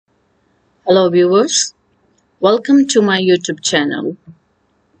Hello viewers, welcome to my YouTube channel.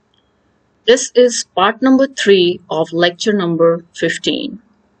 This is part number 3 of lecture number 15.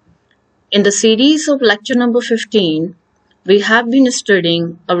 In the series of lecture number 15, we have been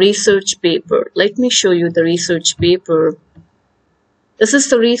studying a research paper. Let me show you the research paper. This is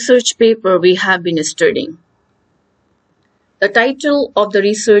the research paper we have been studying. The title of the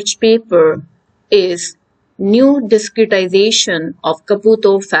research paper is New Discretization of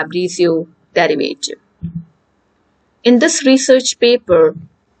Caputo Fabrizio derivative. In this research paper,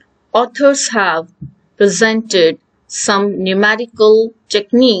 authors have presented some numerical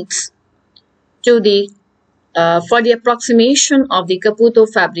techniques for the approximation of the Caputo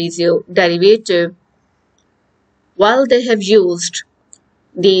Fabrizio derivative while they have used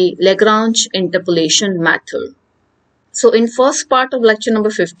the Lagrange interpolation method. So in first part of lecture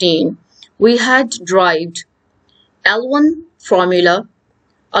number 15, we had derived L1 formula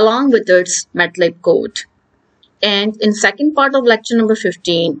along with its MATLAB code. And in second part of lecture number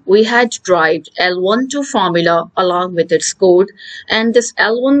 15, we had derived L1-2 formula along with its code, and this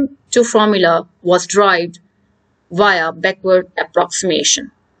L1-2 formula was derived via backward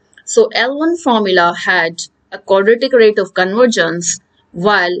approximation. So L1 formula had a quadratic rate of convergence,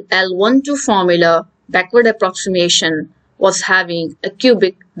 while L1-2 formula backward approximation was having a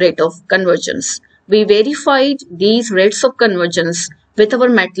cubic rate of convergence. We verified these rates of convergence with our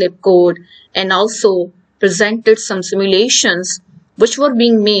MATLAB code and also presented some simulations which were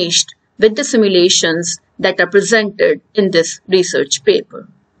being matched with the simulations that are presented in this research paper.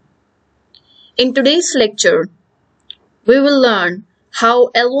 In today's lecture, we will learn how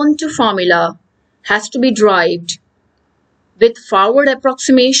L1-2 formula has to be derived with forward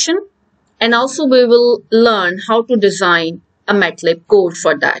approximation, and also we will learn how to design a MATLAB code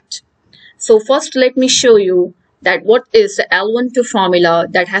for that. So first let me show you that what is the L1-2 formula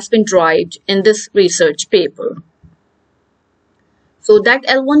that has been derived in this research paper. So that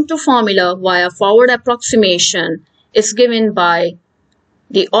L1-2 formula via forward approximation is given by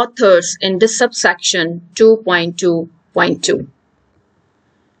the authors in this subsection 2.2.2.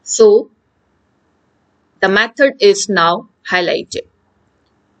 So the method is now highlighted.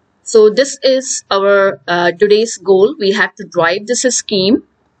 So this is our today's goal. We have to derive this scheme,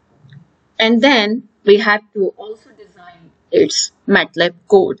 and then we have to also design its MATLAB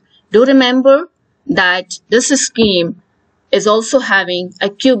code. Do remember that this scheme is also having a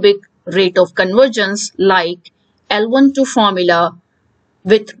cubic rate of convergence like L1-2 formula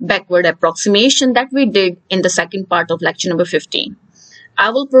with backward approximation that we did in the second part of lecture number 15. I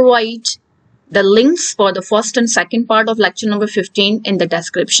will provide the links for the first and second part of lecture number 15 in the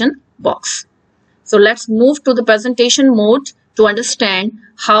description box. So let's move to the presentation mode to understand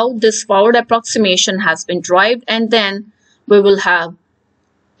how this forward approximation has been derived, and then we will have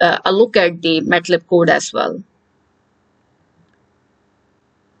a look at the MATLAB code as well.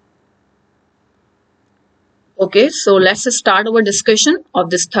 Okay, so let's start our discussion of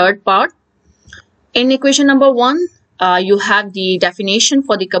this third part. In equation number 1, you have the definition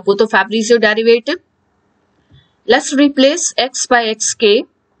for the Caputo Fabrizio derivative. Let's replace x by xk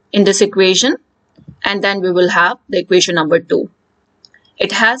in this equation, and then we will have the equation number 2.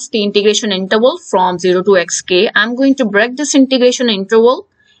 It has the integration interval from 0 to xk. I'm going to break this integration interval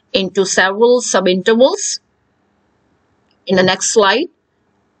into several subintervals. In the next slide,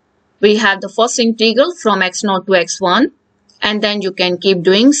 we have the first integral from x0 to x1, and then you can keep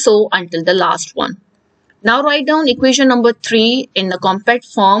doing so until the last one. Now write down equation number 3 in the compact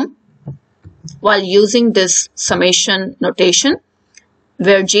form while using this summation notation,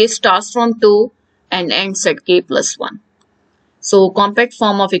 where j starts from 2 and ends at k plus 1. So compact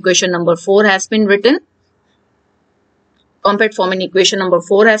form of equation number 4 has been written. Compact form in equation number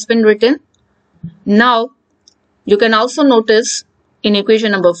 4 has been written. Now you can also notice in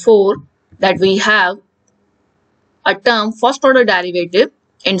equation number 4 that we have a term first order derivative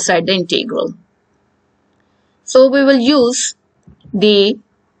inside the integral. So we will use the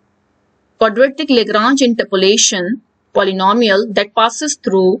quadratic Lagrange interpolation polynomial that passes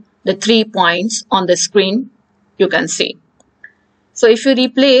through the 3 points on the screen, you can see. So if you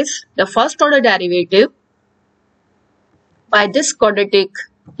replace the first order derivative by this quadratic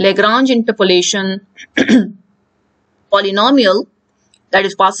Lagrange interpolation polynomial that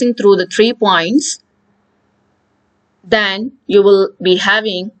is passing through the 3 points, then you will be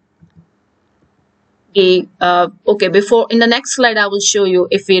having in the next slide I will show you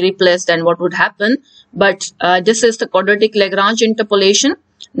if we replace then what would happen, but this is the quadratic Lagrange interpolation.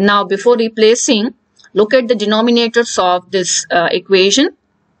 Now before replacing, look at the denominators of this equation.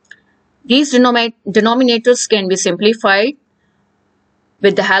 These denominators can be simplified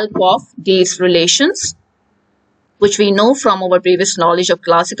with the help of these relations, which we know from our previous knowledge of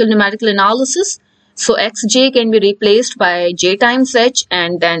classical numerical analysis. So xj can be replaced by j times h,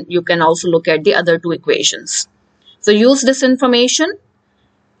 and then you can also look at the other two equations. So use this information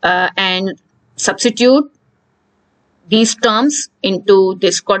and substitute these terms into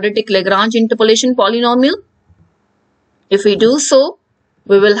this quadratic Lagrange interpolation polynomial. If we do so,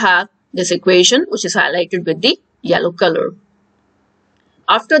 we will have this equation, which is highlighted with the yellow color.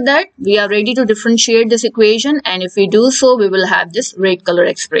 After that, we are ready to differentiate this equation, and if we do so, we will have this red color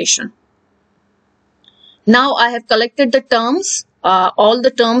expression. Now I have collected the terms, all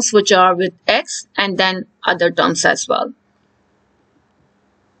the terms which are with x, and then other terms as well.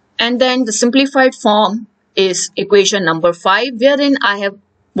 And then the simplified form is equation number 5, wherein I have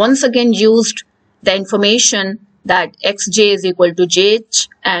once again used the information that xj is equal to jh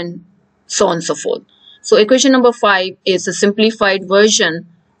and so on and so forth. So equation number 5 is a simplified version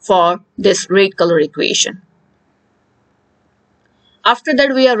for this red color equation. After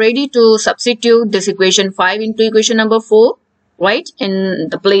that, we are ready to substitute this equation 5 into equation number 4, right, in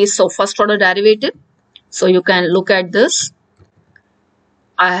the place of first order derivative. So you can look at this.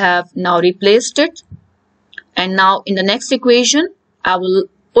 I have now replaced it. And now in the next equation, I will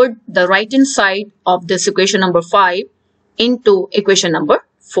put the right hand side of this equation number 5 into equation number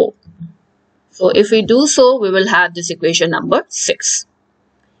 4. So if we do so, we will have this equation number 6.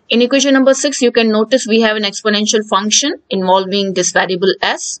 In equation number 6, you can notice we have an exponential function involving this variable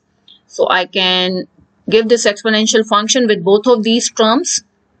s. So I can give this exponential function with both of these terms,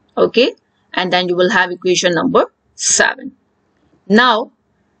 okay, and then you will have equation number 7. Now,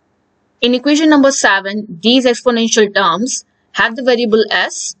 in equation number 7, these exponential terms have the variable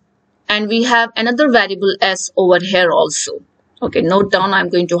s, and we have another variable s over here also. Okay, note down, I'm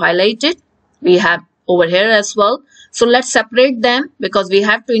going to highlight it. We have over here as well. So let's separate them because we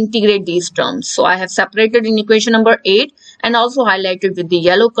have to integrate these terms. So I have separated in equation number 8 and also highlighted with the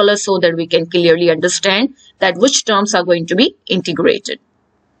yellow color so that we can clearly understand that which terms are going to be integrated.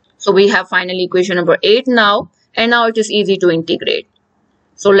 So we have finally equation number 8 now, and now it is easy to integrate.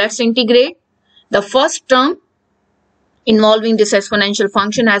 So let's integrate. The first term involving this exponential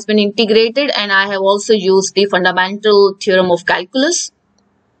function has been integrated, and I have also used the fundamental theorem of calculus.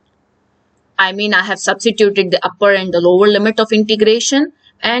 I have substituted the upper and the lower limit of integration,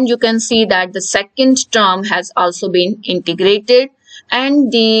 and you can see that the second term has also been integrated,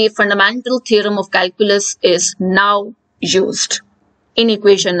 and the fundamental theorem of calculus is now used in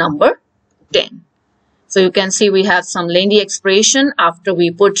equation number 10. So you can see we have some lengthy expression after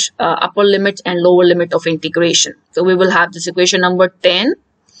we put upper limit and lower limit of integration. So we will have this equation number 10.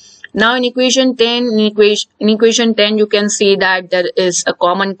 Now in equation 10, you can see that there is a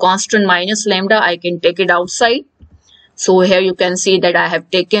common constant minus lambda. I can take it outside. So here you can see that I have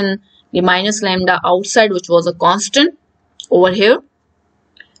taken the minus lambda outside, which was a constant over here.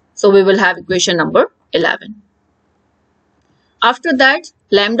 So we will have equation number 11. After that,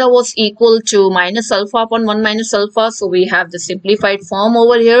 lambda was equal to minus alpha upon 1 minus alpha. So we have the simplified form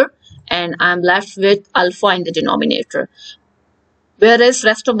over here, and I'm left with alpha in the denominator, whereas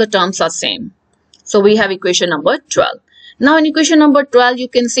rest of the terms are same. So we have equation number 12. Now in equation number 12, you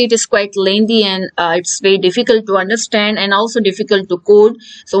can see it is quite lengthy, and it's very difficult to understand and also difficult to code.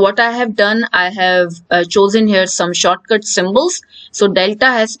 So what I have done, I have chosen here some shortcut symbols. So delta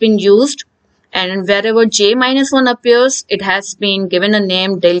has been used, and wherever j minus 1 appears, it has been given a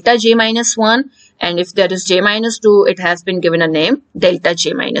name delta j minus 1, and if there is j minus 2, it has been given a name delta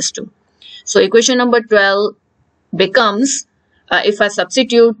j minus 2. So equation number 12 becomes, if I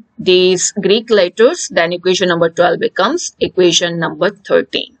substitute these Greek letters, then equation number 12 becomes equation number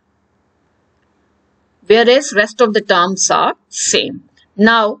 13. Whereas rest of the terms are same.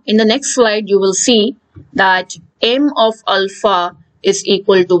 Now in the next slide, you will see that m of alpha is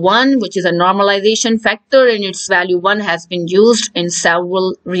equal to 1, which is a normalization factor, and its value 1 has been used in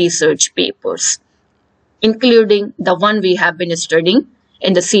several research papers, including the one we have been studying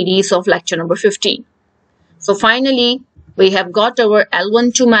in the series of lecture number 15. So finally, we have got our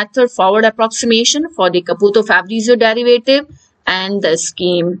L1-2 method forward approximation for the Caputo Fabrizio derivative, and the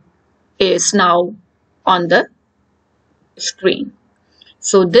scheme is now on the screen.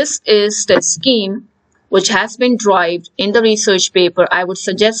 So this is the scheme which has been derived in the research paper. I would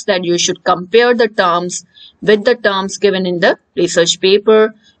suggest that you should compare the terms with the terms given in the research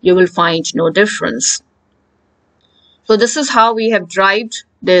paper. You will find no difference. So this is how we have derived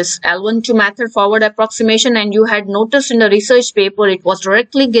this L1-2 method forward approximation, and you had noticed in the research paper it was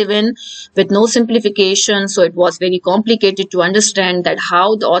directly given with no simplification, so it was very complicated to understand that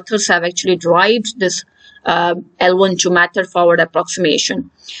how the authors have actually derived this L1-2 method forward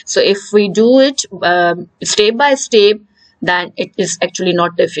approximation. So if we do it step by step, then it is actually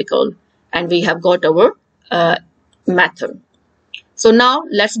not difficult, and we have got our method. So now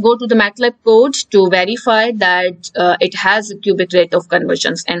let's go to the MATLAB code to verify that it has a cubic rate of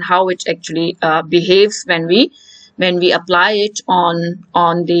conversions and how it actually behaves when we apply it on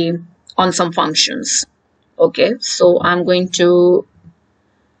some functions. Okay, so I'm going to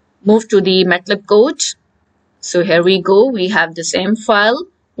move to the MATLAB code. So here we go. We have the same file.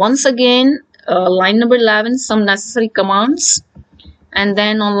 Once again, line number 11, some necessary commands. And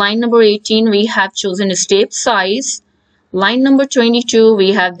then on line number 18, we have chosen a step size. Line number 22,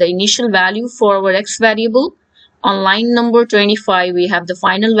 we have the initial value for our x variable. On line number 25, we have the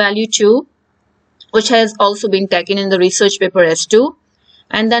final value 2, which has also been taken in the research paper S2.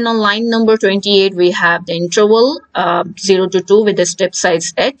 And then on line number 28, we have the interval 0 to 2 with the step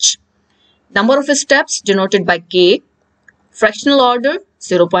size h. Number of steps denoted by k. Fractional order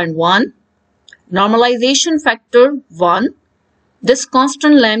 0.1. Normalization factor 1. This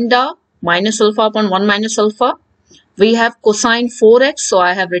constant lambda minus alpha upon 1 minus alpha. We have cosine 4x, so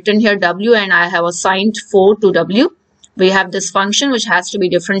I have written here w and I have assigned 4 to w. We have this function which has to be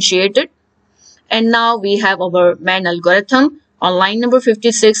differentiated. And now we have our main algorithm. On line number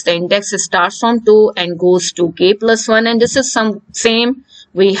 56, the index starts from 2 and goes to k plus 1. And this is some same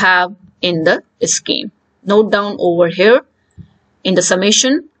we have in the scheme. Note down over here in the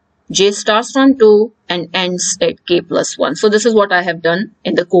summation, j starts from 2 and ends at k plus 1. So this is what I have done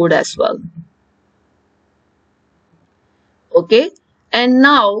in the code as well. Okay, and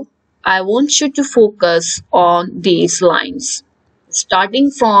now I want you to focus on these lines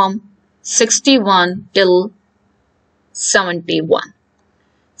starting from 61 till 71.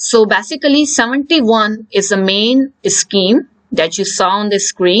 So basically 71 is the main scheme that you saw on the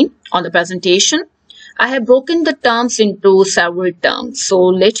screen on the presentation. I have broken the terms into several terms. So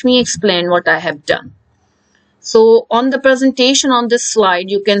let me explain what I have done. So on the presentation on this slide,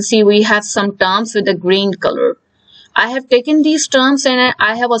 you can see we have some terms with a green color. I have taken these terms and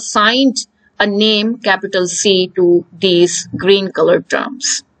I have assigned a name capital C to these green colored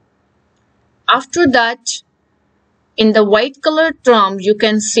terms. After that, in the white colored term, you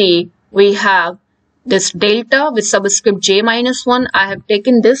can see we have this delta with subscript j minus 1. I have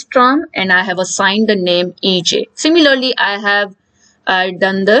taken this term and I have assigned the name EJ. Similarly, I have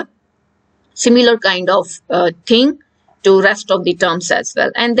done the similar kind of thing to rest of the terms as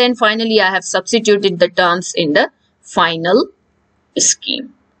well. And then finally, I have substituted the terms in the final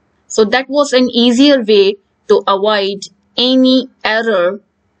scheme. So that was an easier way to avoid any error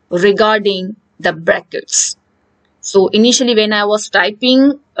regarding the brackets. So initially when I was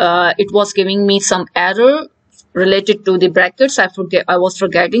typing, it was giving me some error related to the brackets. I was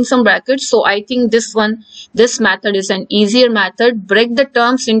forgetting some brackets. So I think this method is an easier method. Break the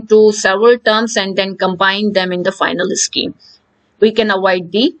terms into several terms and then combine them in the final scheme. We can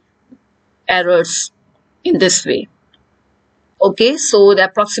avoid the errors in this way. Okay, so the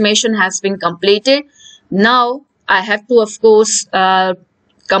approximation has been completed. Now I have to, of course,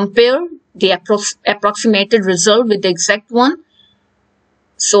 compare the approximated result with the exact one.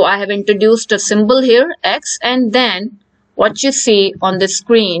 So I have introduced a symbol here, x, and then what you see on the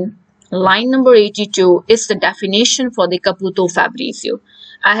screen, line number 82, is the definition for the Caputo Fabrizio.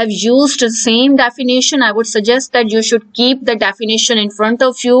 I have used the same definition. I would suggest that you should keep the definition in front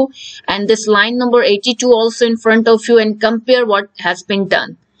of you and this line number 82 also in front of you and compare what has been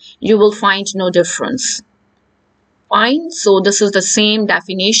done. You will find no difference. Fine. So this is the same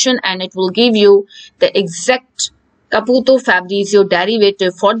definition and it will give you the exact Caputo Fabrizio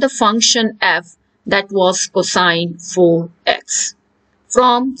derivative for the function f that was cosine 4x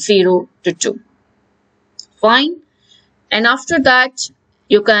from 0 to 2. Fine. And after that,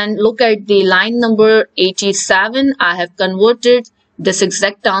 you can look at the line number 87. I have converted this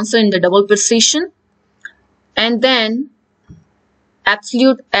exact answer in the double precision. And then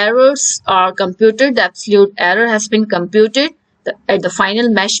absolute errors are computed. The absolute error has been computed at the final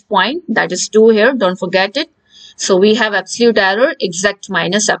mesh point. That is 2 here. Don't forget it. So we have absolute error, exact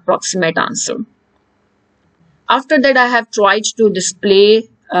minus approximate answer. After that, I have tried to display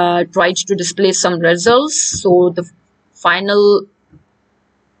some results. So the final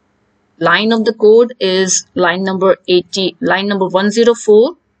line of the code is line number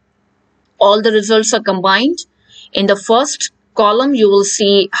 104. All the results are combined. In the first column, you will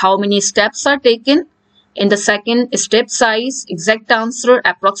see how many steps are taken. In the second, step size, exact answer,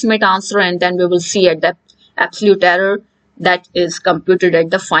 approximate answer, and then we will see at the absolute error that is computed at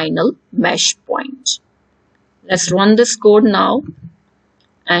the final mesh point. Let's run this code now.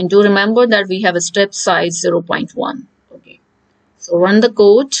 And do remember that we have a step size 0.1. Okay. So run the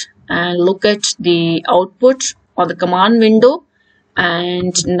code and look at the output or the command window,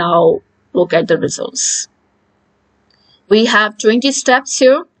 and now look at the results. We have 20 steps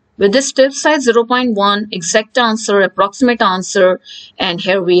here with this step size 0.1, exact answer, approximate answer, and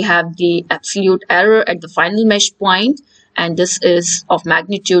here we have the absolute error at the final mesh point, and this is of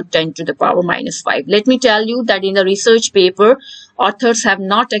magnitude 10 to the power minus 5. Let me tell you that in the research paper, authors have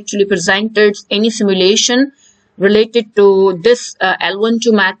not actually presented any simulation related to this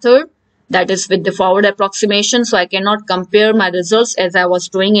L1-2 method, that is with the forward approximation. So I cannot compare my results as I was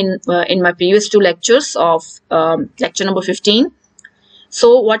doing in my previous two lectures of lecture number 15.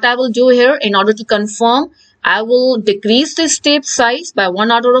 So what I will do here, in order to confirm, I will decrease the step size by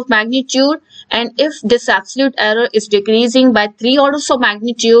 1 order of magnitude, and if this absolute error is decreasing by 3 orders of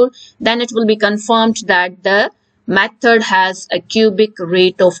magnitude, then it will be confirmed that the method has a cubic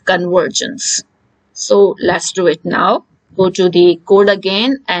rate of convergence. So let's do it now. Go to the code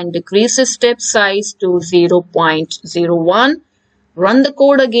again and decrease the step size to 0.01. Run the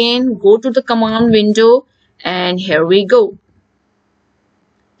code again, go to the command window, and here we go.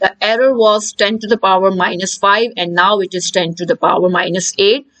 The error was 10 to the power minus 5, and now it is 10 to the power minus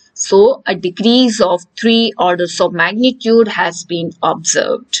 8. So a decrease of 3 orders of magnitude has been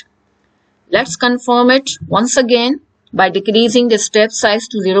observed. Let's confirm it once again by decreasing the step size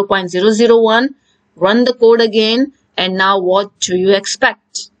to 0.001. Run the code again, and now what do you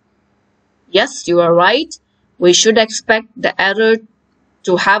expect? Yes, you are right. We should expect the error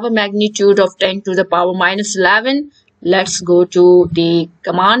to have a magnitude of 10 to the power minus 11. Let's go to the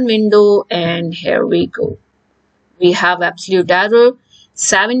command window, and here we go. We have absolute error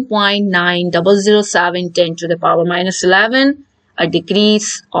 7.9007 10 to the power minus 11, a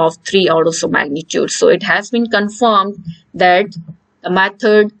decrease of 3 orders of magnitude. So it has been confirmed that the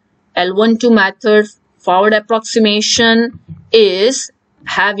method L1-2 method forward approximation is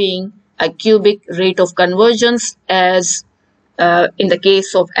having a cubic rate of convergence as in the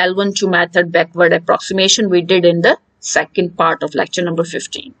case of L1-2 method backward approximation we did in the second part of lecture number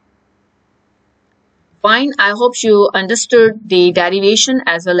 15. Fine, I hope you understood the derivation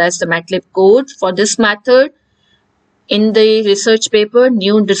as well as the MATLAB code for this method. In the research paper,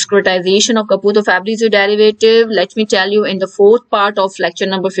 new discretization of Caputo Fabrizio derivative, let me tell you, in the fourth part of lecture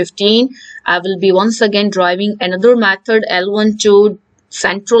number 15, I will be once again driving another method, L1-2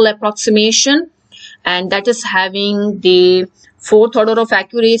 central approximation, and that is having the fourth order of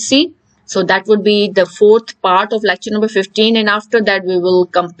accuracy. So that would be the fourth part of lecture number 15, and after that we will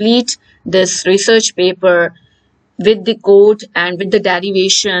complete this research paper with the code and with the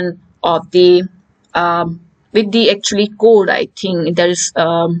derivation of the with the actually code. I think there is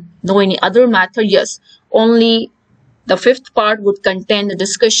no any other method. Yes, only the fifth part would contain the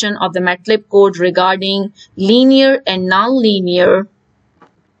discussion of the MATLAB code regarding linear and non-linear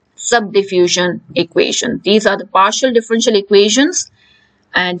subdiffusion equation. These are the partial differential equations,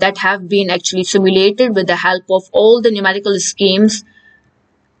 and that have been actually simulated with the help of all the numerical schemes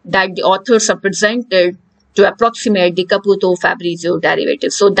that the authors have presented to approximate the Caputo Fabrizio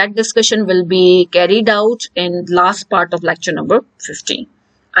derivative. So that discussion will be carried out in last part of lecture number 15.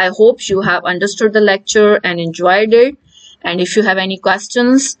 I hope you have understood the lecture and enjoyed it. And if you have any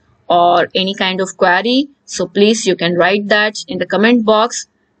questions or any kind of query, so please you can write that in the comment box.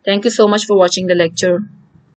 Thank you so much for watching the lecture.